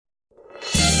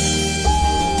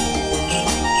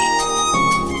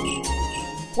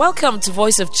Welcome to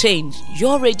Voice of Change,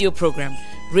 your radio program,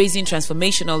 raising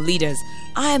transformational leaders.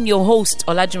 I am your host,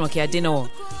 Olajumoke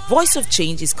Adenowo. Voice of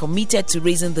Change is committed to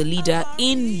raising the leader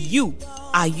in you.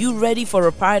 Are you ready for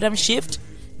a paradigm shift?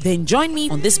 Then join me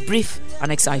on this brief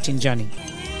and exciting journey.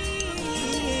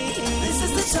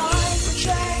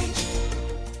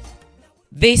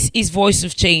 This is Voice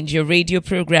of Change, your radio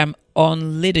program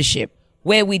on leadership,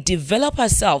 where we develop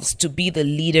ourselves to be the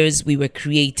leaders we were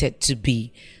created to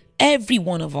be. Every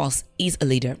one of us is a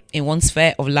leader in one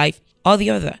sphere of life or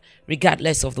the other,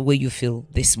 regardless of the way you feel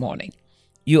this morning.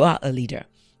 You are a leader.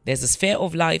 There's a sphere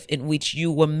of life in which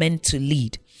you were meant to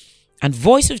lead. And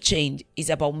Voice of Change is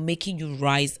about making you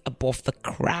rise above the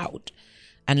crowd.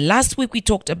 And last week we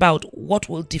talked about what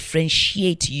will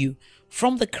differentiate you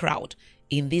from the crowd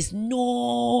in this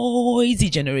noisy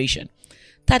generation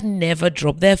that never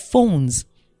drop their phones.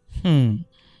 To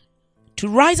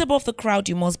rise above the crowd,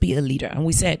 you must be a leader. And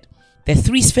we said there are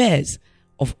three spheres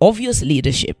of obvious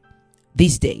leadership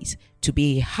these days: to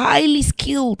be a highly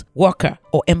skilled worker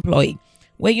or employee,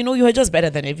 where you know you are just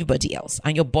better than everybody else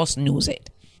and your boss knows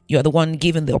it. You are the one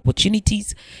given the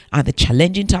opportunities and the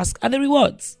challenging tasks and the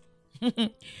rewards.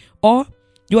 Or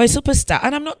you are a superstar.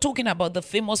 And I'm not talking about the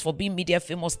famous for being media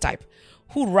famous type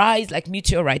who rise like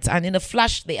meteorites and in a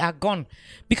flash they are gone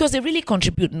because they really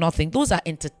contribute nothing. Those are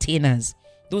entertainers.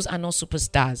 Those are not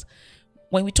superstars.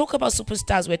 When we talk about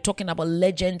superstars, we're talking about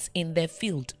legends in their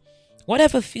field,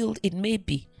 whatever field it may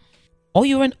be. Or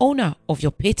you're an owner of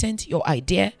your patent, your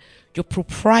idea, your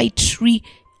proprietary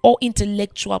or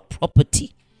intellectual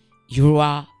property. You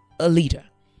are a leader.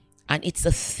 And it's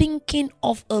the thinking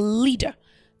of a leader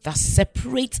that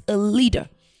separates a leader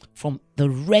from the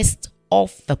rest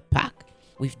of the pack.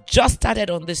 We've just started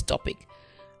on this topic.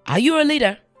 Are you a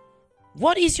leader?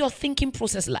 What is your thinking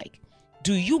process like?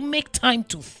 Do you make time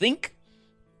to think?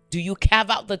 Do you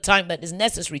carve out the time that is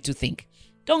necessary to think?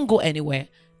 Don't go anywhere.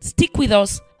 Stick with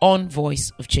us on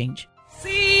Voice of Change.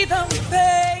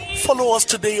 Follow us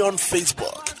today on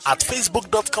Facebook at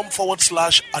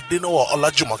facebook.com/Adenowo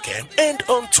Olajumoke and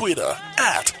on Twitter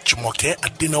at Jumoke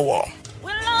Adenowo.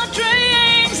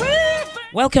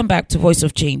 Welcome back to Voice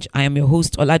of Change. I am your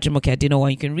host, Olajumoke Adenowo.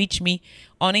 You can reach me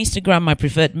on Instagram, my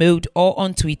preferred mode, or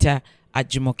on Twitter at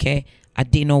Jumoke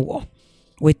Adenowo.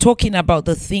 We're talking about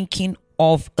the thinking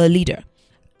of a leader.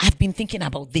 I've been thinking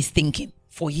about this thinking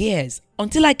for years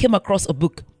until I came across a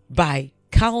book by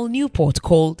Cal Newport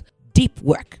called Deep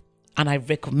Work. And I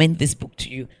recommend this book to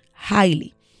you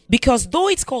highly. Because though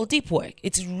it's called Deep Work,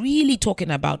 it's really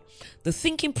talking about the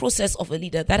thinking process of a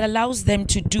leader that allows them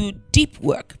to do deep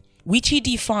work, which he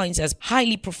defines as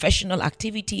highly professional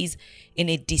activities in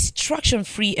a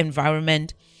distraction-free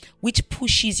environment, which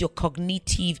pushes your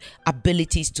cognitive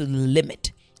abilities to the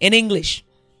limit. In English,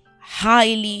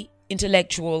 highly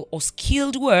intellectual or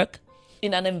skilled work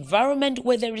in an environment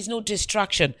where there is no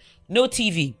distraction, no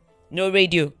TV, no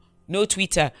radio, no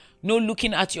Twitter, no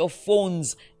looking at your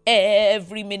phones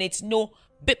every minute, no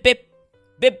bip, bip,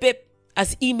 bip, bip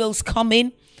as emails come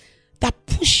in, that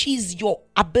pushes your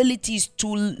abilities to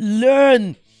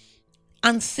learn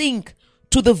and think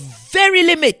to the very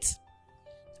limit.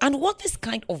 And what this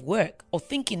kind of work or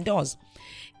thinking does,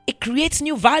 it creates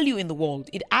new value in the world.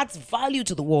 It adds value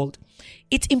to the world.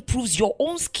 It improves your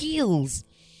own skills.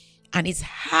 And it's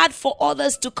hard for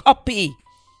others to copy,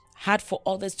 hard for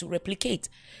others to replicate.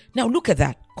 Now look at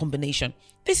that combination.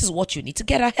 This is what you need to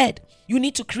get ahead. You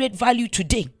need to create value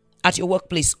today at your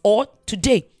workplace or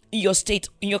today in your state,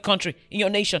 in your country, in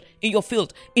your nation, in your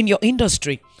field, in your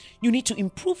industry. You need to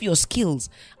improve your skills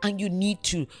and you need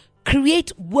to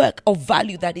create work of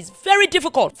value that is very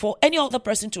difficult for any other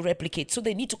person to replicate. So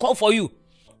they need to call for you.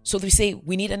 So they say,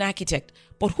 we need an architect.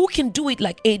 But who can do it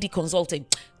like AD Consulting?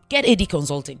 Get AD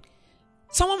Consulting.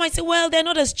 Someone might say, well, they're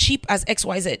not as cheap as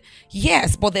XYZ.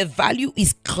 Yes, but their value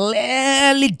is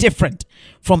clearly different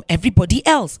from everybody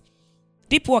else.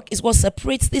 Deep work is what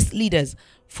separates these leaders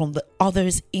from the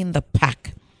others in the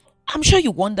pack. I'm sure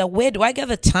you wonder, where do I get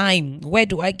the time? Where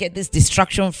do I get this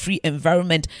distraction-free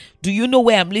environment? Do you know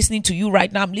where I'm listening to you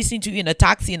right now? I'm listening to you in a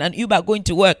taxi in an Uber going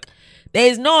to work. There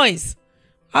is noise.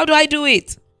 How do I do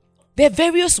it? There are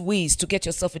various ways to get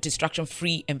yourself a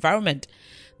distraction-free environment.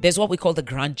 There's what we call the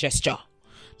grand gesture.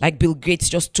 Like Bill Gates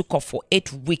just took off for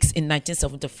 8 weeks in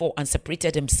 1974 and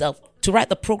separated himself to write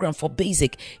the program for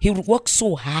BASIC. He would work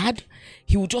so hard,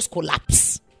 he would just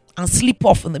collapse and slip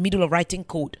off in the middle of writing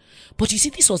code. But you see,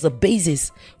 this was the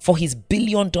basis for his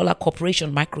billion-dollar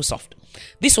corporation, Microsoft.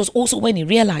 This was also when he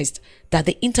realized that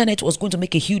the internet was going to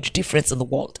make a huge difference in the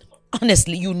world.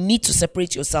 Honestly, you need to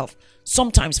separate yourself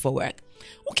sometimes for work.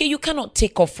 Okay, you cannot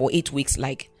take off for 8 weeks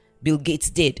like Bill Gates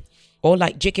did. Or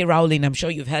like J.K. Rowling, I'm sure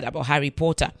you've heard about Harry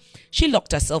Potter. She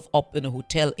locked herself up in a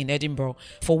hotel in Edinburgh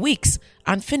for weeks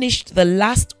and finished the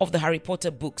last of the Harry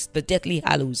Potter books, The Deathly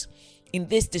Hallows. In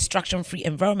this distraction-free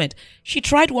environment, she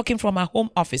tried working from her home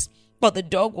office, but the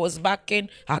dog was barking,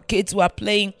 her kids were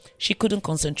playing, she couldn't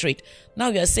concentrate. Now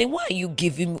you're saying, why are you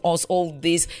giving us all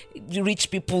these rich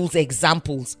people's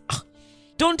examples?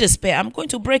 Don't despair, I'm going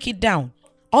to break it down.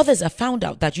 Others have found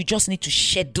out that you just need to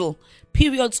schedule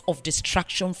periods of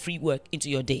distraction-free work into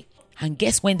your day. And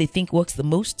guess when they think works the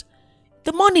most?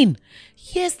 The morning.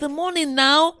 Yes, the morning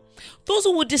now. Those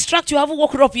who would distract you haven't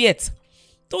woken up yet.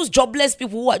 Those jobless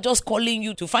people who are just calling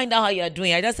you to find out how you're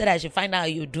doing. I just said I should find out how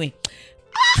you're doing.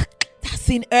 That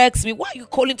thing irks me. Why are you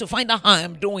calling to find out how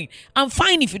I'm doing? I'm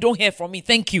fine if you don't hear from me.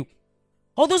 Thank you.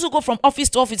 All those who go from office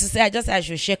to office to say, I just said I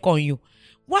should check on you.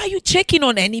 Why are you checking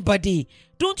on anybody?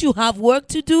 Don't you have work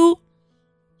to do?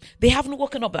 They haven't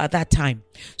woken up at that time.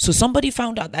 So somebody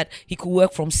found out that he could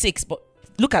work from 6, but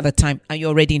look at the time and you're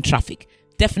already in traffic.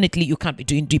 Definitely you can't be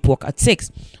doing deep work at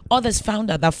 6. Others found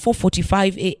out that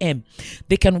 4:45 a.m.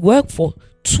 they can work for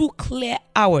 2 clear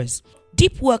hours.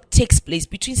 Deep work takes place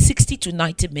between 60 to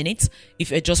 90 minutes if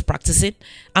you're just practicing,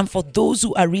 and for those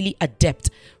who are really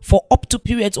adept, for up to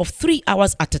periods of 3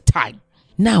 hours at a time.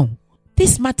 Now,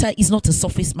 this matter is not a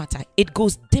surface matter. It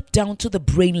goes deep down to the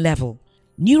brain level.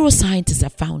 Neuroscientists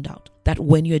have found out that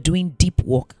when you're doing deep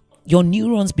work, your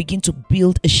neurons begin to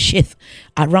build a sheath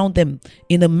around them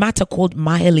in a matter called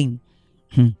myelin.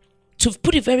 To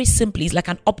put it very simply, it's like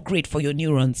an upgrade for your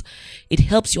neurons. It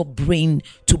helps your brain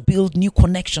to build new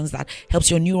connections that helps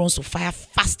your neurons to fire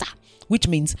faster, which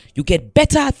means you get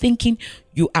better at thinking,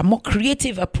 you are more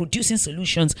creative at producing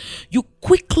solutions, you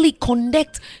quickly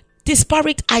connect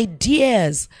disparate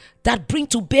ideas that bring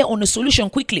to bear on a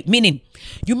solution quickly. Meaning,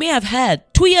 you may have heard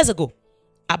 2 years ago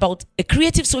about a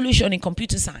creative solution in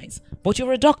computer science, but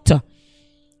you're a doctor.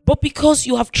 But because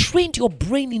you have trained your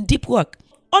brain in deep work,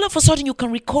 all of a sudden you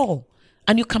can recall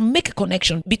and you can make a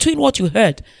connection between what you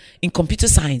heard in computer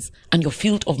science and your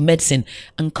field of medicine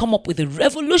and come up with a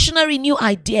revolutionary new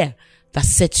idea that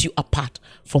sets you apart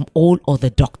from all other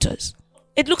doctors.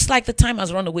 It looks like the time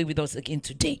has run away with us again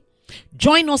today.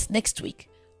 Join us next week.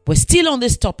 We're still on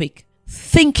this topic,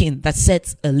 thinking that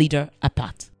sets a leader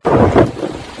apart.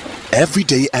 Every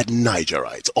day at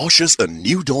Nigerite ushers a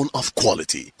new dawn of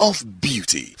quality, of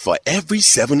beauty. For every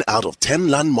 7 out of 10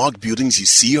 landmark buildings you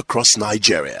see across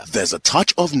Nigeria, there's a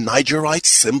touch of Nigerite,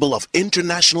 symbol of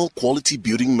international quality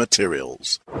building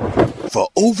materials. For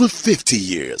over 50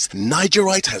 years,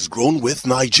 Nigerite has grown with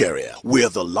Nigeria. We're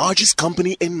the largest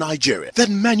company in Nigeria that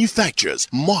manufactures,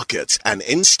 markets, and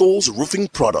installs roofing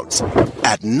products.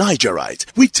 At Nigerite,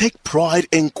 we take pride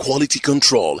in quality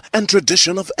control and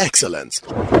tradition of excellence.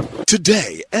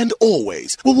 Today and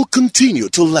always, we will continue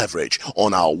to leverage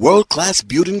on our world-class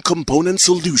building component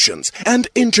solutions and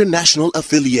international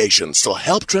affiliations to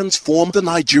help transform the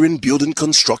Nigerian building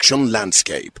construction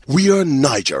landscape. We are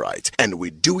Nigerite, and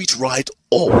we do it right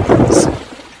always.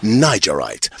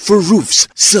 Nigerite, for roofs,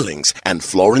 ceilings, and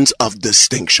floorings of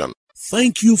distinction.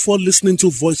 Thank you for listening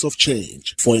to Voice of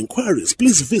Change. For inquiries,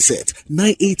 please visit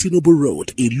 980 Noble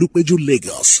Road, Ilupeju,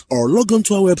 Lagos, or log on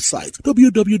to our website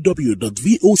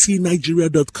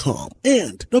www.vocnigeria.com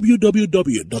and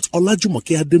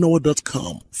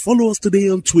www.olajumokeadenawa.com. Follow us today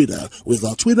on Twitter with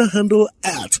our Twitter handle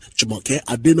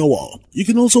 @JumokeAdenawa. You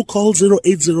can also call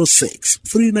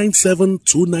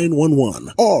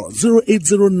 0806-397-2911 or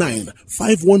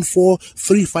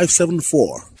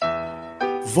 0809-514-3574.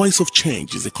 Voice of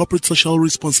Change is a corporate social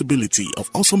responsibility of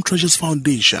Awesome Treasures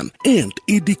Foundation and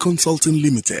AD Consulting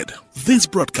Limited. This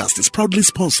broadcast is proudly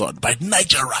sponsored by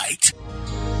Nigerite.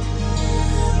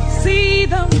 See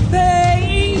the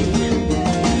pain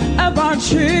of our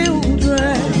children.